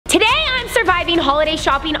surviving holiday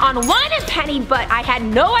shopping on 1 penny, but I had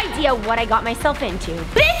no idea what I got myself into.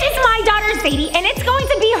 This is my daughter Zadie, and it's going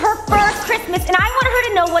to be her first Christmas, and I want her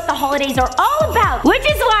to know what the holidays are all about, which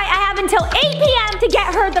is why I have until 8 p.m. to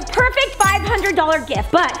get her the perfect $500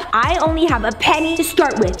 gift. But I only have a penny to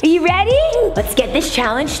start with. Are you ready? Let's get this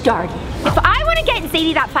challenge started. If I want to get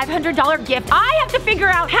Zadie that $500 gift, I have to figure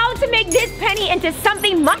out how to make this penny into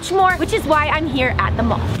something much more, which is why I'm here at the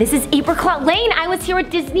mall. This is Apricot Lane. I was here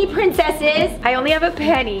with Disney princesses. I only have a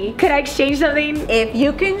penny. Could I exchange something? If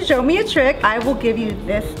you can show me a trick, I will give you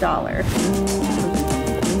this $1.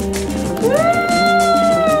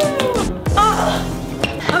 Oh,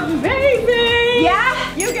 amazing!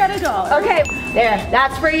 Yeah? You get $1. Okay, there,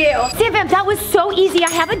 that's for you. Sam, that was so easy. I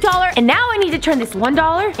have $1, and now I need to turn this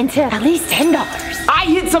 $1 into at least $10. I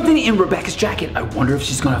hid something in Rebecca's jacket. I wonder if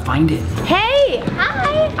she's gonna find it. Hey!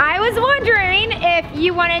 Hi! I was wondering if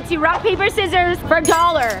you wanted to rock, paper, scissors for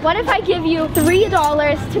 $1. What if I give you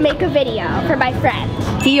 $3 to make a video for my friend?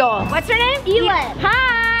 Deal. What's her name? Elin.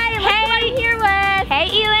 Hi! Hey! I'm here with.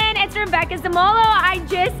 Hey, Elin, it's Rebecca Zamolo. I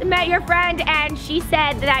just met your friend, and she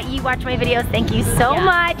said that you watch my videos. Thank you so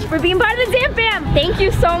much for being part of the Zam Fam. Thank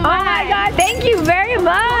you so much. Oh my God, thank you very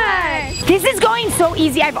much. This is going so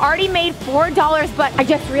easy. I've already made $4, but I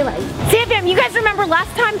just realized. Zam Fam, you guys remember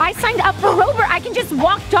last time I signed up for Rover? I can just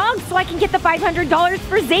walk dogs so I can get the $500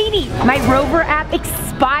 for Zadie. My Rover app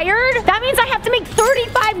expired. That means I have to make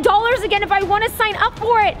 $35 again if I want to sign up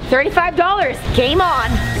for it. $35. Game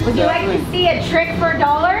on. Would you like to see a trick for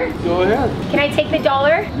 $1? Go ahead. Can I take the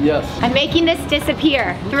 $1? Yes. I'm making this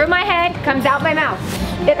disappear. Through my head, comes out my mouth.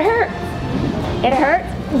 It hurts. It hurts.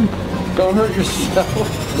 Don't hurt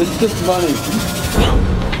yourself. It's just money.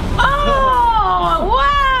 Oh!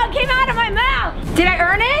 Wow! Came out of my mouth. Did I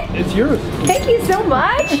earn it? It's yours. Thank you so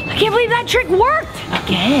much. I can't believe that trick worked.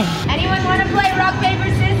 Again. Anyone want to play rock, paper,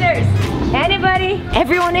 scissors? Anybody?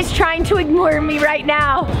 Everyone is trying to ignore me right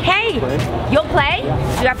now. Hey, you'll play?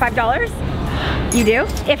 You got $5? You do?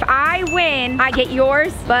 If I win, I get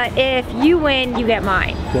yours, but if you win, you get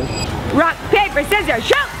mine. Okay. Rock, paper, scissors,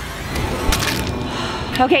 shoot!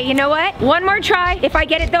 Okay, you know what? One more try. If I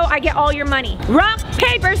get it though, I get all your money. Rock,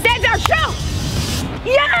 paper, scissors, shoot!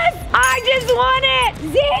 Yes! I just won it!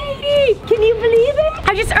 Zadie! Can you believe it?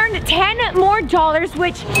 I just earned $10 more,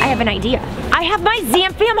 which I have an idea. I have my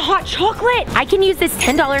Zam Fam hot chocolate. I can use this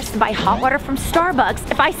 $10 to buy hot water from Starbucks.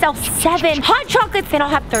 If I sell 7 hot chocolates, then I'll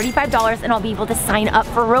have $35 and I'll be able to sign up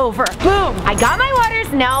for Rover. Boom! I got my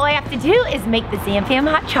waters. Now all I have to do is make the Zam Fam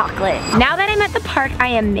hot chocolate. Now that I'm at the park, I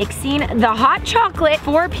am mixing the hot chocolate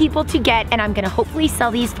for people to get, and I'm gonna hopefully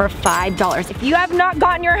sell these for $5. If you have not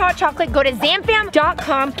gotten your hot chocolate, go to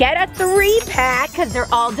zamfam.com, get a 3-pack, because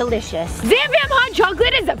they're all delicious. Zam Fam hot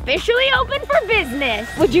chocolate is officially open for business.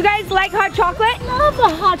 Would you guys like hot chocolate? Love a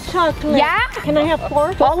hot chocolate. Yeah? Can I have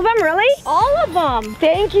 4? All of them, really? All of them.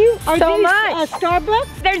 Thank you Are so these, much.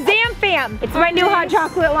 Starbucks? They're Zam Fam. It's my new hot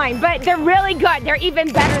chocolate line, but they're really good. They're even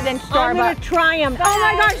better than I'm gonna Starbucks. try them. Oh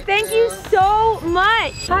my gosh, thank you so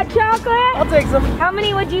much. Hot chocolate? I'll take some. How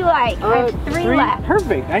many would you like? I have 3 left.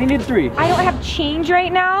 Perfect. I need 3. I don't have change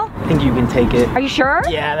right now. I think you can take it. Are you sure?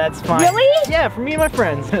 Yeah, that's fine. Really? Yeah, for me and my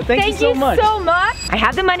friends. Thank you so much. so much. I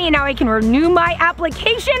have the money and now I can renew my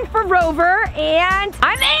application for Rover, and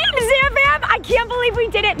I'm in, Zam Fam. I can't believe we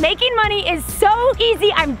did it. Making money is so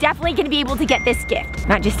easy. I'm definitely gonna be able to get this gift.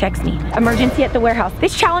 Matt just text me. Emergency at the warehouse.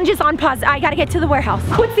 This challenge is on pause. I gotta get to the warehouse.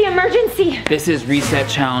 What's the emergency? This is reset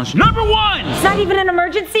challenge number 1. It's not even an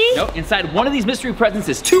emergency? Nope, inside one of these mystery presents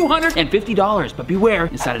is $250, but beware,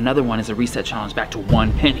 inside another one is a reset challenge back to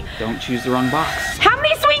 1 penny. Don't choose the wrong box. How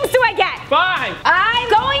many swings do I get? 5. I'm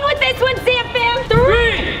going with this one, Zam Fam.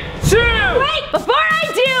 3, 2. Wait, before I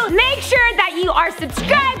do, make sure that you are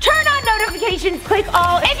subscribed, turn on notifications, click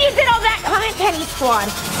all. If you did all that, comment Penny Squad.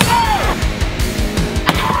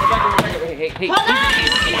 Hey. Hold on.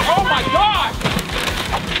 Oh my gosh!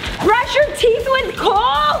 Brush your teeth with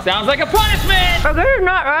coal? Sounds like a punishment! Oh, this is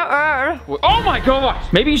not Oh my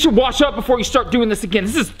gosh! Maybe you should wash up before you start doing this again.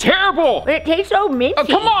 This is terrible! It tastes so minty. Oh,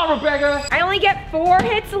 come on, Rebecca! I only get 4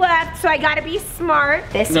 hits left, so I gotta be smart.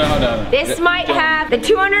 This No. This might have the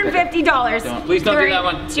 $250. Please don't do 3, that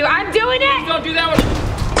one. 2, I'm doing it! Don't do that one!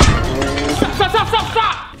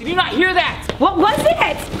 Stop! Did you not hear that? What was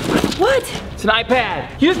it? What? It's an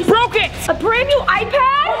iPad. You just broke it! A brand new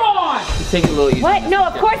iPad? Come on! Just take it a little easy. What? No,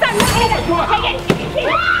 of course I'm not gonna take it. Take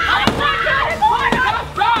it.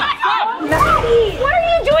 Stop! Maddie, what are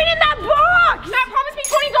you doing in that box? Matt promised me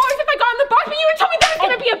 $20 if I got in the box, but you told me that was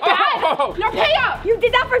gonna be a bad. Oh. No, pay up. You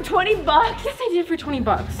did that for $20? Yes, I did for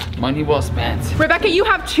 $20. Money well spent. Rebecca, you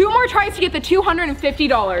have 2 more tries to get the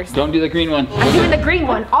 $250. Don't do the green one. I'm doing the green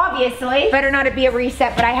one, obviously. Better not be a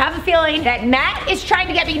reset, but I have a feeling that Matt is trying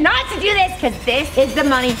to get me not to do this because this is the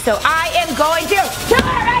money. So I am going to do it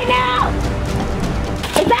right now.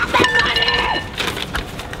 Is that money?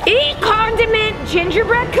 Eat condiment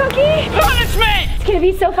gingerbread cookie. Punishment! It's gonna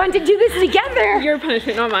be so fun to do this together. Your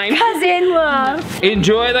punishment, not mine. Cousin love.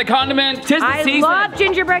 Enjoy the condiment. 'Tis the I season. love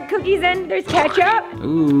gingerbread cookies and there's ketchup.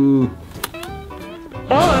 Ooh.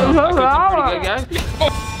 Oh, That cookie pretty good, guys.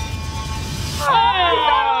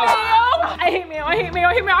 I hate mayo, I hate mayo,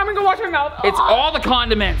 I hate mayo. I'm gonna go wash my mouth. It's all the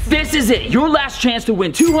condiments. This is it. Your last chance to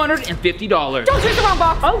win $250. Don't choose the wrong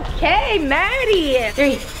box. Okay, Maddie.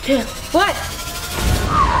 3, 2, 1.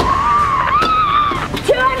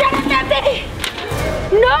 250.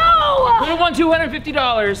 No! We won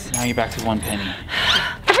 $250. Now you're back to 1 penny.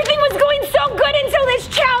 Everything was going so good until this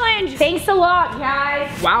challenge. Thanks a lot, guys.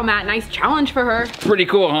 Wow, Matt, nice challenge for her. Pretty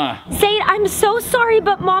cool, huh? Zayd, I'm so sorry,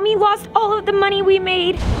 but Mommy lost all of the money we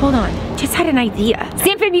made. Hold on, just had an idea.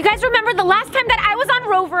 Zamfam, you guys remember the last time that I was on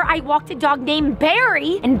Rover, I walked a dog named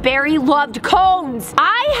Barry, and Barry loved cones.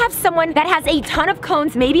 I have someone that has a ton of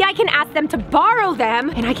cones. Maybe I can ask them to borrow them,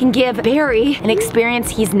 and I can give Barry an experience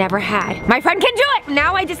he's never had. My friend can do it.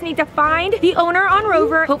 Now I just need to find the owner on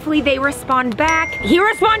Rover. Hopefully they respond back. He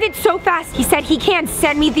responded so fast. He said he can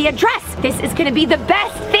send me the address. This is gonna be the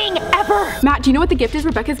best thing ever. Matt, do you know what the gift is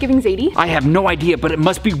Rebecca's giving Zadie? I have no idea, but it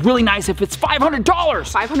must be really nice if it's $500.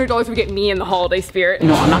 $500 would get me in the holiday spirit.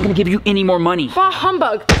 No, I'm not gonna give you any more money. Bah,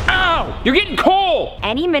 humbug. Ow! You're getting coal!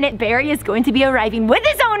 Any minute, Barry is going to be arriving with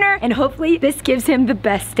his owner, and hopefully this gives him the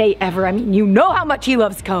best day ever. I mean, you know how much he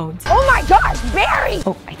loves cones. Oh my gosh, Barry!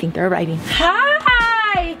 Oh, I think they're arriving. Hi!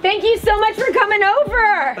 Thank you so much for coming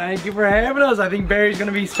over. Thank you for having us. I think Barry's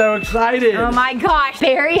gonna be so excited. Oh my gosh,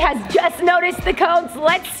 Barry has just noticed the cones.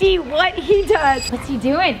 Let's see what he does. What's he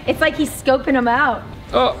doing? It's like he's scoping them out.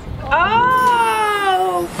 Oh.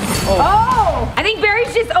 Oh! Oh! I think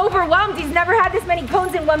Barry's just overwhelmed. He's never had this many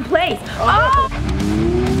cones in one place. Oh!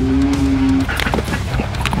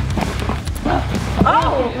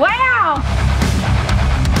 Oh, wow!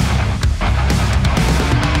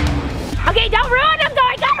 Okay, don't ruin them though.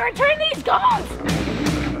 I gotta return these cones.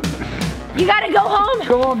 You gotta go home.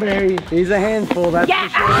 Go on, Barry. He's a handful, that's Yeah.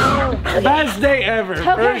 for sure. Best day ever,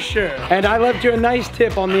 for sure. And I left you a nice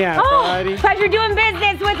tip on the app, alrighty? Pleasure doing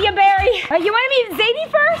business with you, Barry. You wanna meet Zadie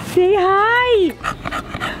first? Say hi.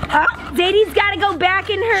 Zadie's gotta go back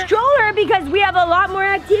in her stroller because we have a lot more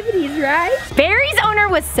activities, right? Barry's owner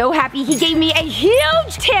was so happy. He gave me a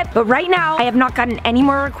huge tip. But right now, I have not gotten any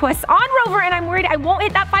more requests on Rover, and I'm worried I won't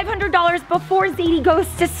hit that $500 before Zadie goes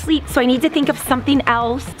to sleep. So I need to think of something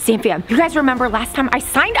else. Zamfam, you guys remember last time I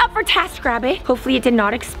signed up for TaskRabbit? Hopefully it did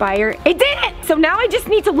not expire. It didn't! So now I just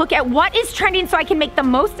need to look at what is trending so I can make the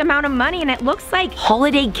most amount of money, and it looks like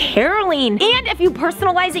holiday caroling. And if you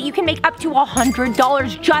personalize it, you can make up to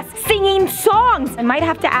 $100 just singing songs. I might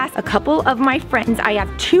have to ask a couple of my friends. I have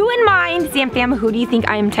 2 in mind. Zamfam, who do you think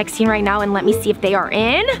I am texting right now? And let me see if they are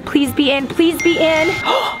in. Please be in, please be in.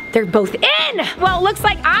 They're both in! Well, it looks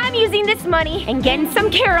like I'm using this money and getting some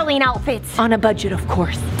caroling outfits. On a budget, of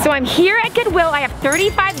course. So I'm here at Goodwill. I have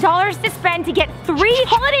 $35 to spend to get 3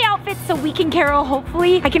 holiday outfits so we can carol.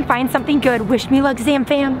 Hopefully, I can find something good. Wish me luck,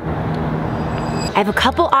 Zamfam. I have a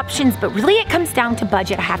couple options, but really it comes down to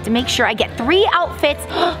budget. I have to make sure I get 3 outfits.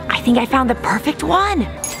 I think I found the perfect one.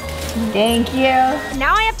 Thank you.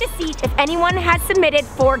 Now I have to see if anyone has submitted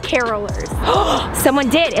for carolers. Someone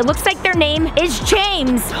did. It looks like their name is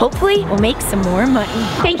James. Hopefully, we'll make some more money.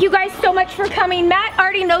 Thank you guys so much for coming. Matt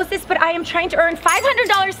already knows this, but I am trying to earn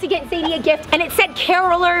 $500 to get Zadie a gift, and it said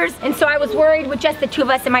carolers, and so I was worried with just the 2 of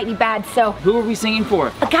us, it might be bad, so. Who are we singing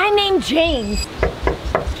for? A guy named James.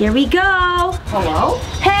 Here we go. Hello?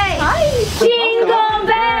 Hey! Hi! Jingle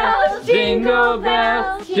bells, Jingle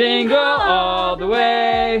bells, jingle all the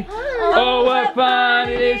way. Oh, what fun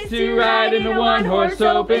it is to ride in a one-horse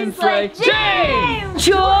open sleigh. James!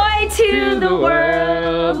 Joy to the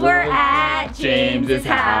world, we're at James's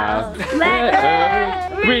house. Let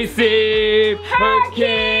her Receive her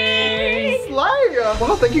king.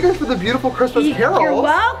 Well, thank you guys for the beautiful Christmas carols. You're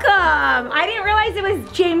welcome. I didn't realize it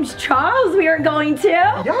was James Charles we were going to.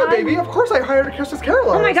 Yeah, baby. Of course I hired a Christmas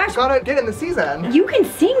caroler. Oh my gosh. Gotta get in the season. You can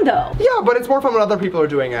sing though. Yeah, but it's more fun when other people are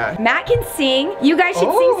doing it. Matt can sing. You guys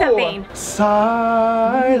should sing something.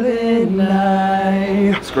 Silent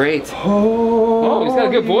night. It's great. Oh, he's got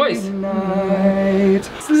a good voice. Night.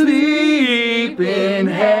 Sleep in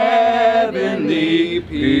heavenly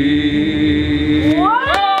peace. Whoa!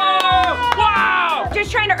 Wow!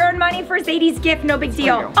 Just trying to earn money for Zadie's gift, no big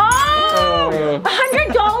deal. Oh!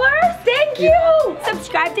 $100? Thank you.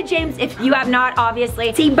 Subscribe to James if you have not,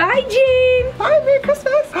 obviously. Say bye, James. Bye, Merry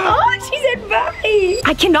Christmas. Oh, she said bye.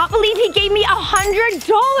 I cannot believe he gave me $100.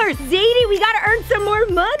 Zadie, we gotta earn some more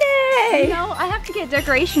money. No, I have to get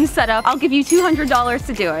decorations set up. I'll give you $200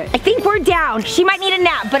 to do it. I think we're down. She might need a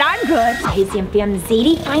nap, but I'm good. Hey, Zamfam,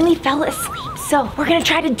 Zadie finally fell asleep. So we're gonna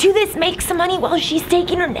try to do this, make some money while she's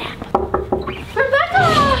taking her nap.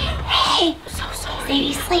 Rebecca! Hey, so sorry.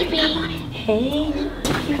 Zadie's sleeping. Hey,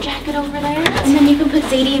 your jacket over there. And then you can put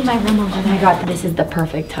Zadie in my room over there. Oh my God, this is the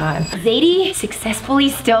perfect time. Zadie successfully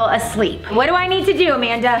still asleep. What do I need to do,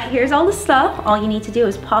 Amanda? Here's all the stuff. All you need to do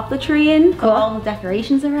is pop the tree in, put all the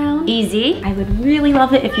decorations around. Easy. I would really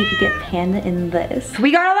love it if you could get Panda in this.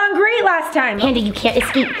 We got along great last time. Panda, you can't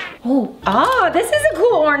escape. Oh, this is a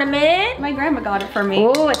cool ornament. My grandma got it for me.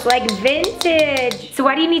 Oh, it's like vintage. So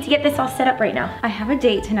why do you need to get this all set up right now? I have a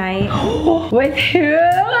date tonight. With who,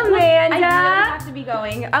 Amanda? I really have to be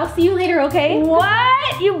going. I'll see you later, okay?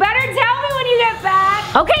 What? You better tell me when you get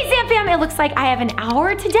back. Okay, Zamfam, it looks like I have an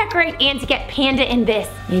hour to decorate and to get Panda in this.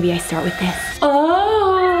 Maybe I start with this.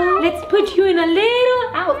 Oh, let's put you in a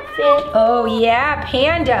little outfit. Oh yeah,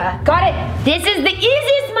 Panda. Got it. This is the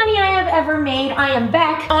easiest money I have ever made. I am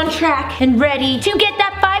back on track and ready to get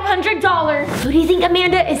that $500. Who do you think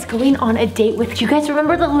Amanda is going on a date with? Do you guys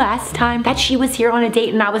remember the last time that she was here on a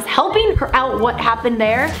date and I was helping her out? What happened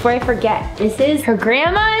there? Before I forget, this is her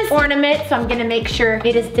grandma's ornament, so I'm gonna make sure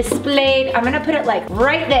it is displayed. I'm gonna put it like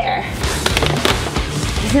right there.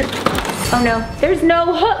 Oh no, there's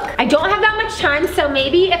no hook. I don't have that much time, so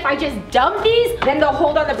maybe if I just dump these, then they'll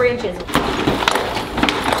hold on the branches.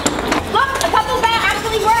 Look, a couple that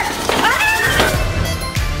actually work.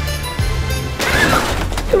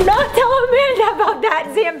 Do not tell Amanda about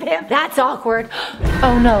that, Zamfam. That's awkward.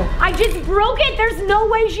 Oh no. I just broke it. There's no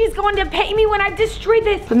way she's going to pay me when I've destroyed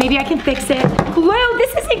this. But maybe I can fix it. Whoa,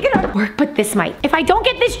 this isn't gonna work, but this might. If I don't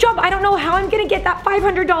get this job, I don't know how I'm gonna get that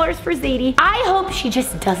 $500 for Zadie. I hope she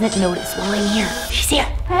just doesn't notice while I'm here. She's here.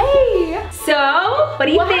 Hey! So, what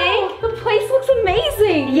do you think? The place looks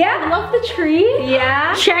amazing. Yeah. I love the tree.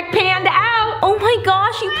 Yeah. Check Panda out. Oh my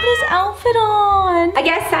gosh, you put his outfit on. I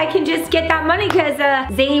guess I can just get that money because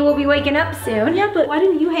Zadie will be waking up soon. Yeah, but why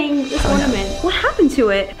didn't you hang this ornament? What happened to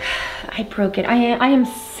it? I broke it. I am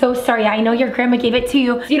so sorry. I know your grandma gave it to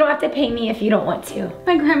you. So you don't have to pay me if you don't want to.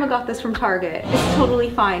 My grandma got this from Target. It's totally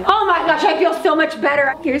fine. Oh my gosh, I feel so much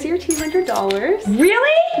better. Here's your $200.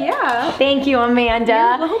 Really? Yeah. Thank you,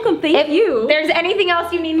 Amanda. You're welcome. Thank you. If there's anything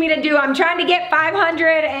else you need me to do, I'm trying to get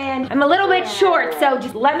 500 and I'm a little bit short, so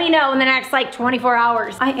just let me know in the next like 24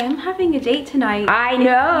 hours. I am having a date tonight. I If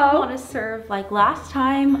know. you want to serve like last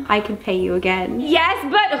time, I can pay you again. Yes,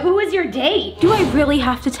 but who is your date? Do I really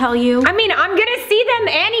have to tell you? I mean, I'm gonna see them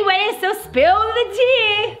anyway, so spill the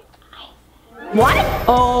tea. What?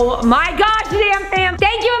 Oh my gosh, Zamfam.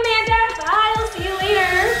 Thank you, Amanda. Bye, I'll see you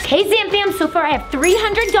later. Okay, Zamfam, so far I have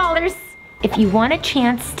 $300. If you want a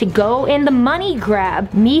chance to go in the money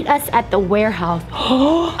grab, meet us at the warehouse.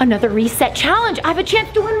 Another reset challenge. I have a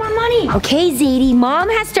chance to win more money. Okay, Zadie, Mom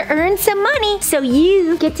has to earn some money, so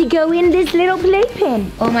you get to go in this little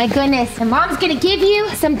playpen. Oh my goodness, and Mom's gonna give you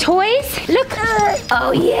some toys. Look.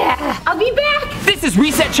 Oh yeah. I'll be back. This is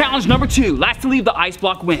reset challenge number 2. Last to leave the ice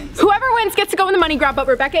block wins. Whoever wins gets to go in the money grab, but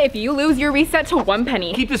Rebecca, if you lose, your reset to 1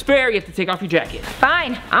 penny. Keep this fair, you have to take off your jacket.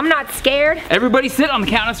 Fine, I'm not scared. Everybody sit on the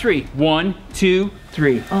count of 3. 1, 2,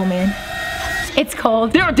 3. Oh man. It's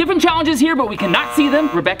cold. There are different challenges here, but we cannot see them.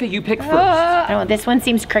 Rebecca, you pick first. Oh, this one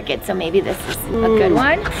seems crooked, so maybe this is a good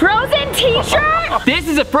one. Frozen t-shirt? This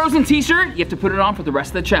is a Frozen t-shirt. You have to put it on for the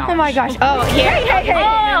rest of the challenge. Oh my gosh. Oh, here. Hey.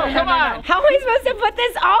 Oh, come on. How am I supposed to put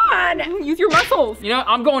this on? Use your muscles. You know,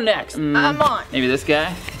 I'm going next. I'm on. Maybe this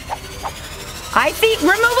guy. I see.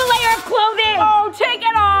 Remove a layer of clothing. Oh, take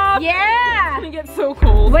it off. Yeah. It's gonna get so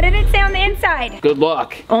cold. What did it say on the inside? Good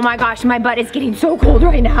luck. Oh my gosh, my butt is getting so cold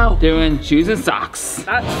right now. Doing shoes and socks.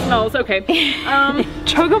 That smells okay.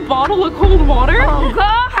 Chug a bottle of cold water? Oh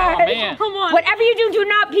gosh. Oh man. Come on. Whatever you do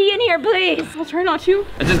not pee in here, please. I'll try not to.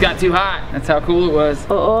 It just got too hot. That's how cool it was.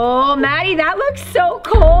 Oh, Maddie, that looks so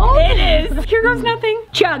cold. It is. Here goes nothing.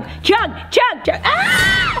 Chug.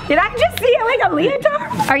 Ah! Did I just see it like a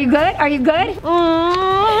leotard? Are you good? Are you good?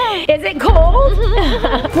 Is it cold?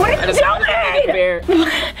 What are you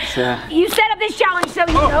doing? You set up this challenge so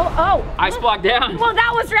you know. Oh. Ice block down. Well,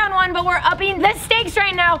 that was round 1, but we're upping the stakes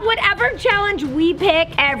right now. Whatever challenge we pick,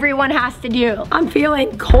 everyone has to do. I'm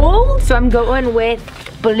feeling cold, so I'm going with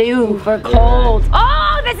blue for cold.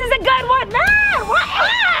 Oh, this is a good one. Man,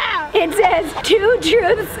 what? It says 2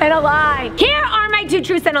 truths and a lie. Here are my 2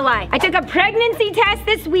 truths and a lie. I took a pregnancy test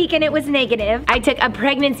this week and it was negative. I took a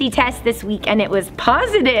pregnancy test this week and it was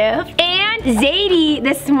positive. And Zadie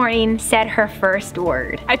this morning said her first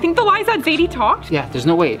word. I think the lie is that Zadie talked. Yeah, there's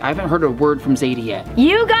no way. I haven't heard a word from Zadie yet.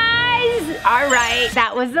 You guys are right.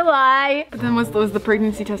 That was the lie. But then was the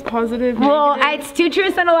pregnancy test positive? Well, negative? it's 2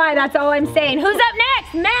 truths and a lie. That's all I'm saying. Who's up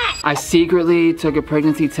next? Matt. I secretly took a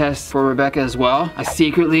pregnancy test for Rebecca as well. I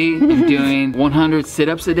secretly am doing 100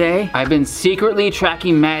 sit-ups a day. I've been secretly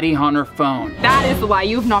tracking Maddie on her phone. That is the lie.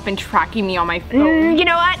 You have not been tracking me on my phone. You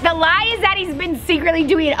know what? The lie is that he's been secretly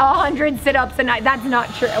doing 100 sit-ups a night. That's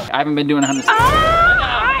not true. I haven't been doing 100 sit-ups.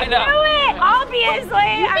 I knew it!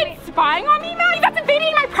 Obviously. You've been spying on me, Maddie? That's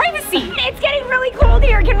invading my privacy. It's getting really cold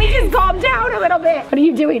here. Can we just calm down a little bit? What are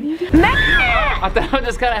you doing? Matt! I thought I'd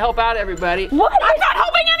just kind of help out everybody. What? I'm not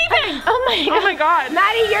helping anything. Oh my god.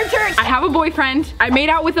 Maddie, your turn. I have a boyfriend. I made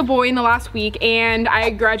out with a boy in the last week and I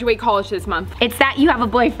graduate college this month. It's that you have a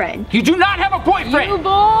boyfriend. You do not have a boyfriend! You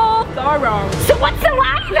both are wrong. So what's the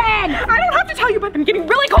lie then? I don't have to tell you, but I'm getting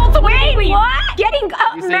really cold, so wait. What? Getting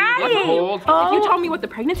You say Maddie. you get cold? If you tell me what the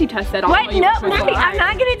pregnancy test said, I'll What? tell you No, what's the Maddie, lie. I'm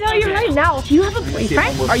not gonna tell you right now. Do you have a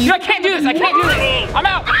boyfriend? Are you? I can't do this. I can't do this. I'm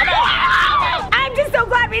out. I'm out. I'm just so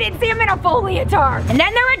glad we didn't see him in a full leotard. And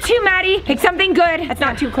then there were 2, Maddie. Pick something good. That's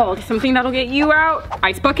not too cold. Something that'll get you out.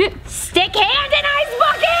 Ice bucket. Stick hand in ice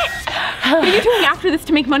bucket. What are you doing after this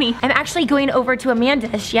to make money? I'm actually going over to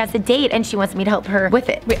Amanda. She has a date and she wants me to help her with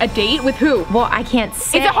it. Wait, a date with who? Well, I can't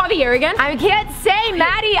say. Is it Javier again? I can't say,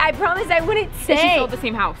 Maddie. I promise I wouldn't say. Is she still at the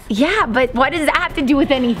same house? Yeah, but what does that have to do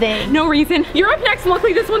with anything? No reason. You're up next.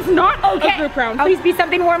 Luckily, this one's not a group round. Please be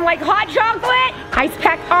something warm like hot chocolate. Ice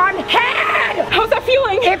pack on head. How's that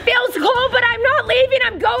feeling? It feels cold, but I'm not leaving.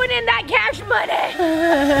 I'm going in that cash money.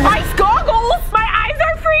 Ice goggles. My eyes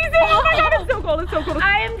are freezing. Oh my god, it's so cold. It's so cold.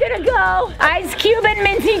 I am gonna go. Ice cube and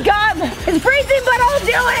minty gum. It's freezing, but I'll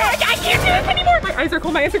do it. I can't do this anymore. My eyes are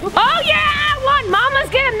cold. My eyes are cold. Oh yeah, one. Mama's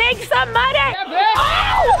gonna make some money.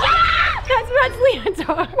 Oh, that's much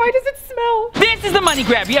leotard. Why does it smell? This is the money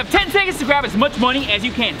grab. You have 10 seconds to grab as much money as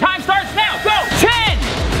you can. Time starts now. Go. 10,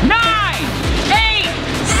 9, 8,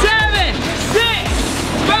 7, 6,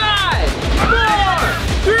 5, 4,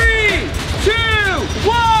 3, 2,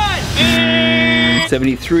 1.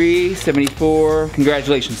 73, 74.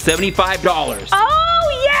 Congratulations. $75.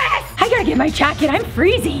 Oh yes! I gotta get my jacket. I'm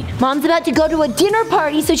freezing. Mom's about to go to a dinner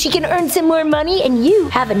party so she can earn some more money and you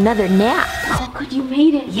have another nap. Oh, good, you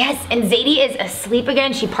made it. Yes, and Zadie is asleep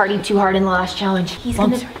again. She partied too hard in the last challenge. He's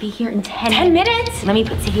gonna be here in 10 10 minutes? Let me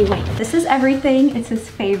put Zadie away. This is everything. It's his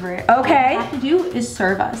favorite. Okay. All you have to do is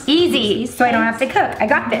serve us. Easy, so I don't have to cook. I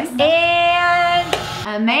got this. And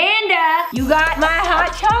Amanda, you got my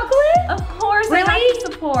hot chocolate? Of course, Really? I have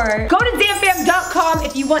to support. Go to zamfam.com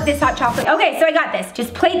if you want this hot chocolate. Okay, so I got this.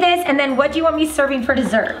 Just plate this, and then what do you want me serving for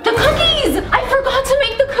dessert? The cookies! I forgot to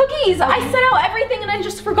make the cookies. I set out everything and I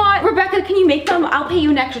just forgot. Rebecca, can you make them? I'll pay you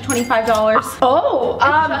an extra $25. Oh,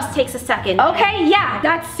 It just takes a second. okay, yeah,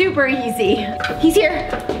 that's super easy. He's here.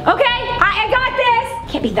 Okay, I got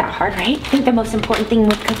this. Can't be that hard, right? I think the most important thing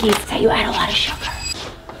with cookies is that you add a lot of sugar.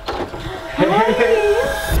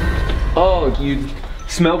 Oh, you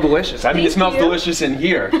smell delicious. I mean, it smells delicious in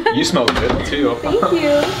here. You smell good too. Thank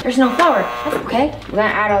you. There's no flour. That's okay. We're gonna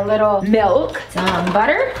add a little milk, some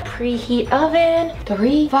butter, preheat oven,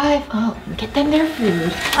 3, 5. Oh, get them their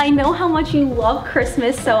food. I know how much you love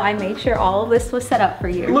Christmas, so I made sure all of this was set up for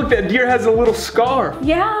you. Look, that deer has a little scar.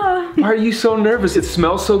 Yeah. Why are you so nervous? It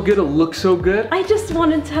smells so good. It looks so good. I just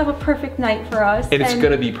wanted to have a perfect night for us. And it's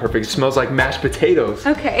gonna be perfect. It smells like mashed potatoes.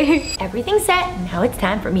 Okay. Everything's set. Now it's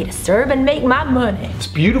time for me to serve and make my money. It's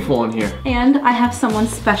beautiful in here. And I have someone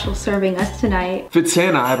special serving us tonight. If it's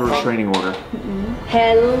Santa, I have a restraining order.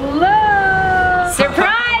 Hello!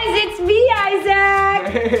 Surprise! It's me,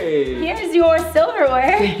 Isaac! Hey! Here's your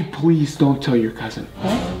silverware. Please don't tell your cousin.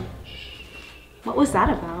 What was that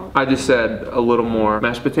about? I just said a little more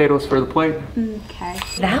mashed potatoes for the plate. Okay.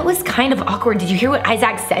 That was kind of awkward. Did you hear what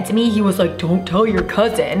Isaac said to me? He was like, don't tell your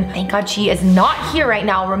cousin. Thank God she is not here right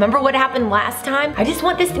now. Remember what happened last time? I just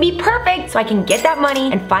want this to be perfect so I can get that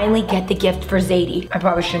money and finally get the gift for Zadie. I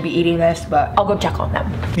probably shouldn't be eating this, but I'll go check on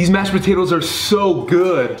them. These mashed potatoes are so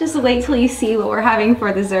good. Just wait till you see what we're having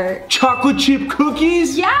for dessert. Chocolate chip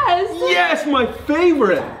cookies? Yes! Yes, my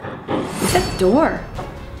favorite. What's that door?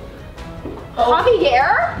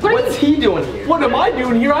 Javier? What's he doing here? What am I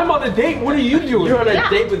doing here? I'm on a date. What are you doing? You're on a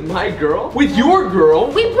date with my girl? With your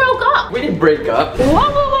girl? We broke up. We didn't break up. Whoa, whoa,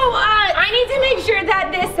 whoa, I need to make sure that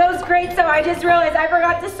had this. That was great. So I just realized I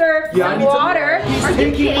forgot to serve some water. He's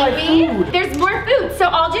taking my food. There's more food, so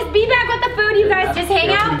I'll just be back with the food. You guys just hang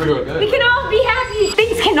out. We can all be happy.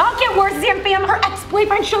 Things cannot get worse, Zam fam. Her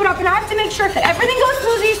ex-boyfriend showed up, and I have to make sure that everything goes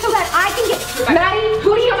smoothly so that I can get. Maddie,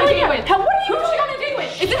 who are you on a date with? What are you Who's she on a date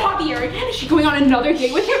with? Is it Javier again? Is she going on another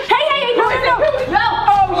date with you? Hey, no.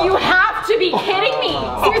 Oh, you have to be kidding me.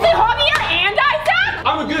 Seriously, Javier and Isaac?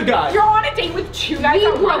 I'm a good guy. You're on a date with two guys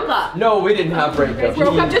that broke up. No, we didn't have breakup.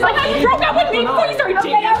 Broke up just like how you broke up with me before you started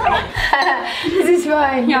dating. This is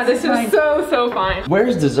fine. Yeah, this is so fine.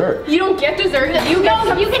 Where's dessert? You don't get dessert. You can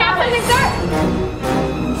have some dessert.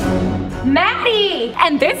 Maddie!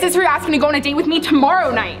 And this is for asking to go on a date with me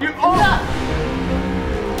tomorrow night.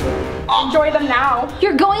 Enjoy them now.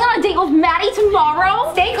 You're going on a date with Maddie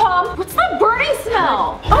tomorrow? Stay calm. What's that burning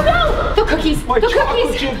smell? Oh no! The cookies. My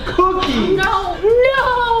chocolate chip cookie. No.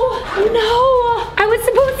 I was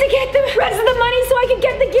supposed to get the rest of the money so I could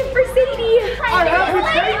get the gift for Sadie. I have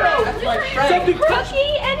potatoes, my friend.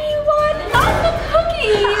 Cookie, anyone? Not the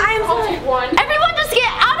cookies! I'll take one. Everyone just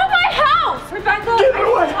get out of my house! Rebecca, Give it I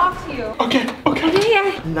away. need to talk to you. Okay.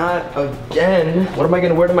 Yeah. Not again. What am I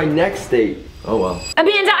gonna wear to my next date? Oh well.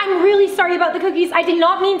 Amanda, I'm really sorry about the cookies. I did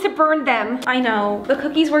not mean to burn them. I know, the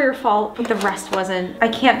cookies were your fault, but the rest wasn't. I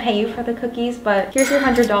can't pay you for the cookies, but here's your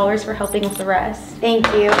 $100 for helping with the rest. Thank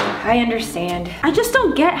you. I understand. I just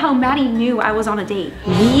don't get how Maddie knew I was on a date.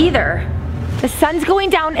 Me either. The sun's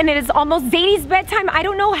going down and it is almost Zadie's bedtime. I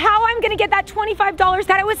don't know how I'm gonna get that $25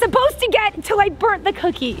 that I was supposed to get until I burnt the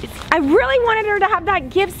cookies. I really wanted her to have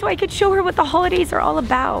that gift so I could show her what the holidays are all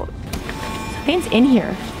about. Something's in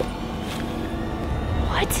here.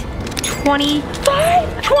 What? $25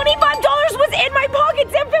 was in my pocket,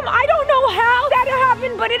 Zimfim. I don't know how that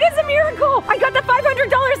happened, but it is a miracle. I got the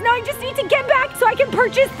 $500. Now I just need to get back so I can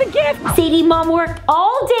purchase the gift. Zadie, Mom worked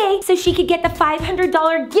all day so she could get the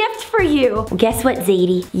 $500 gift for you. Well, guess what,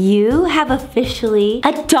 Zadie? You have officially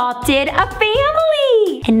adopted a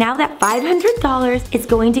family. And now that $500 is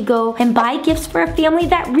going to go and buy gifts for a family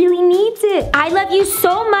that really needs it. I love you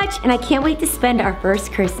so much, and I can't wait to spend our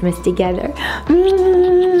first Christmas together.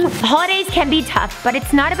 Holidays can be tough, but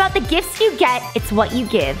it's not about the gifts you get, it's what you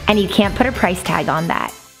give. And you can't put a price tag on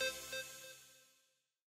that.